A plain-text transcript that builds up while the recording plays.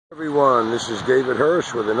Everyone, this is David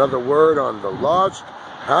Hirsch with another word on the Lost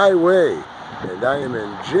Highway, and I am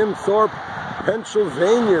in Jim Thorpe,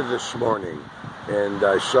 Pennsylvania this morning, and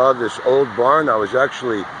I saw this old barn. I was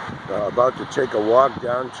actually about to take a walk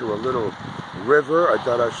down to a little river. I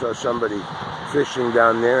thought I saw somebody fishing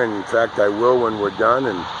down there, and in fact I will when we're done,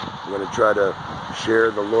 and I'm going to try to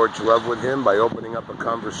share the Lord's love with him by opening up a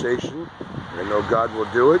conversation. I know God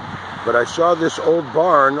will do it, but I saw this old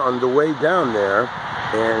barn on the way down there,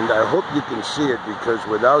 and I hope you can see it, because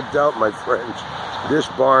without doubt, my friends, this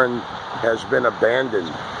barn has been abandoned.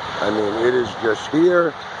 I mean, it is just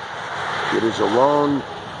here, it is alone,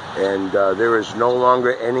 and there is no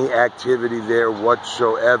longer any activity there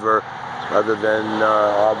whatsoever, other than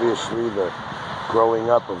obviously the growing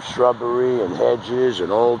up of shrubbery and hedges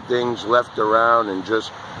and old things left around, and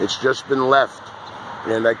it's just been left.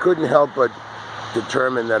 And I couldn't help but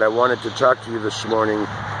determine that I wanted to talk to you this morning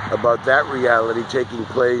about that reality taking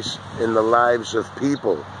place in the lives of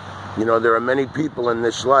people. You know, there are many people in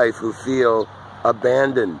this life who feel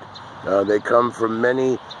abandoned. They come from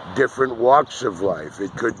many different walks of life.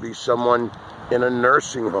 It could be someone in a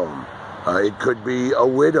nursing home. It could be a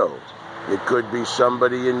widow. It could be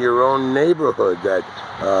somebody in your own neighborhood that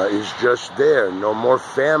is just there, no more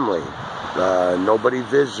family, nobody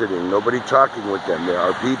visiting, nobody talking with them. There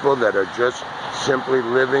are people that are just simply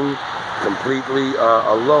living completely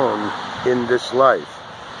alone in this life.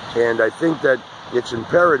 And I think that it's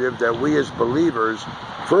imperative that we as believers,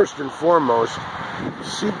 first and foremost,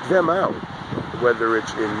 seek them out, whether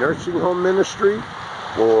it's in nursing home ministry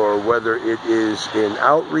or whether it is in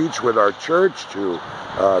outreach with our church to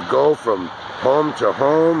go from home to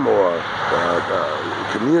home, or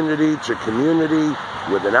community to community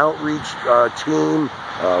with an outreach team.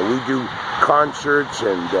 We do concerts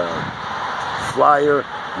and flyer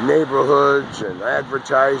neighborhoods and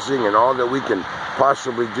advertising and all that we can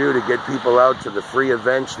possibly do to get people out to the free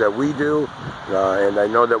events that we do. And I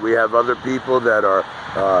know that we have other people that are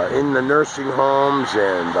in the nursing homes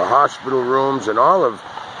and the hospital rooms and all of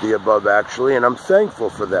the above, actually, and I'm thankful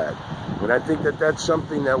for that. And I think that that's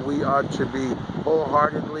something that we ought to be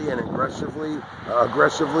wholeheartedly and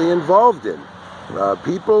aggressively involved in.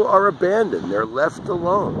 People are abandoned. They're left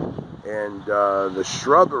alone. And the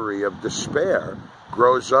shrubbery of despair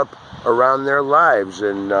grows up around their lives.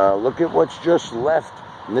 And look at what's just left.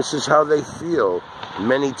 And this is how they feel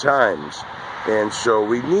many times. And so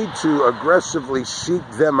we need to aggressively seek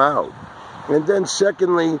them out. And then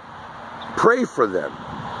secondly, pray for them.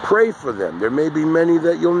 Pray for them. There may be many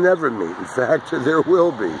that you'll never meet. In fact, there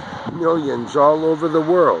will be millions all over the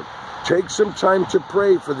world. Take some time to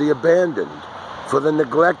pray for the abandoned, for the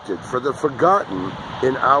neglected, for the forgotten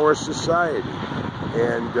in our society.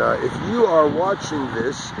 And if you are watching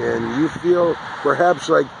this and you feel perhaps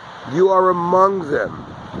like you are among them,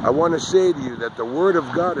 I want to say to you that the Word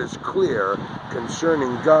of God is clear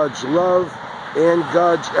concerning God's love and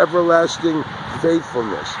God's everlasting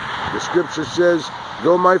faithfulness. The Scripture says,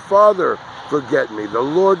 though my father forget me, the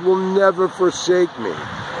Lord will never forsake me.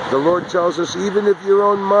 The Lord tells us, even if your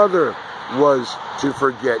own mother was to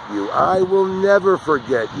forget you, I will never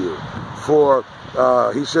forget you. For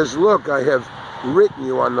he says, look, I have written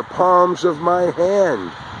you on the palms of my hand.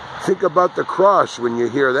 Think about the cross when you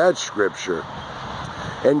hear that scripture.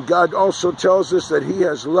 And God also tells us that he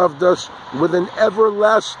has loved us with an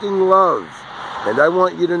everlasting love. And I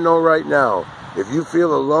want you to know right now, if you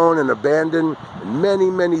feel alone and abandoned, many,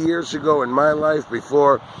 many years ago in my life,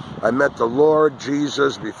 before I met the Lord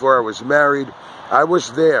Jesus, before I was married, I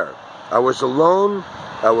was there. I was alone.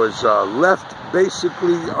 I was left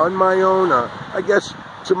basically on my own, I guess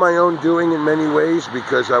to my own doing in many ways,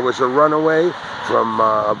 because I was a runaway from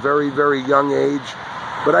a very, very young age.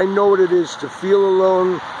 But I know what it is to feel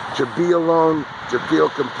alone, to be alone, to feel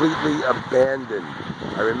completely abandoned.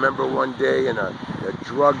 I remember one day in a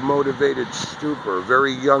drug-motivated stupor, a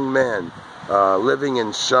very young man, living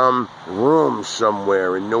in some room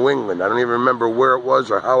somewhere in New England. I don't even remember where it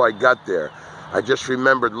was or how I got there. I just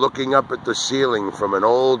remembered looking up at the ceiling from an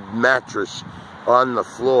old mattress on the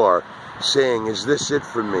floor, saying, is this it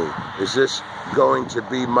for me? Is this going to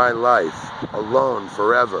be my life, alone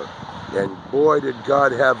forever? And boy, did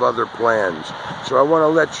God have other plans. So I want to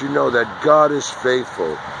let you know that God is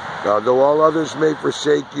faithful. Though all others may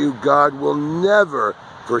forsake you, God will never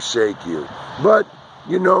forsake you. But,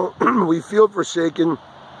 you know, we feel forsaken.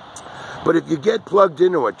 But if you get plugged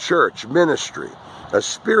into a church ministry, a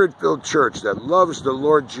spirit-filled church that loves the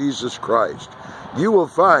Lord Jesus Christ, you will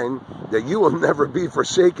find that you will never be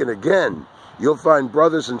forsaken again. You'll find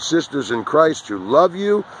brothers and sisters in Christ who love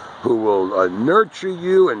you, who will nurture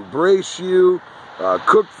you, embrace you,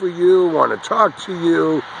 cook for you, want to talk to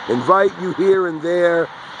you, invite you here and there,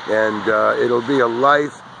 and it'll be a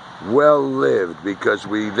life well lived, because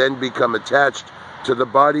we then become attached to the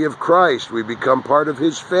body of Christ. We become part of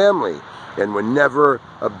his family, and we're never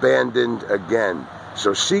abandoned again.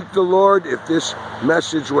 So seek the Lord if this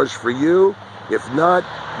message was for you. If not,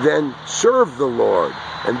 then serve the Lord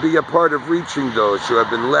and be a part of reaching those who have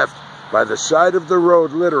been left by the side of the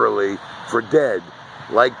road, literally, for dead,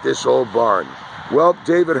 like this old barn. Well,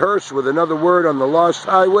 David Hirsch with another word on the Lost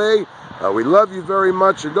Highway. We love you very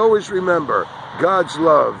much, and always remember, God's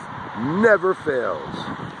love never fails.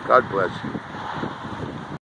 God bless you.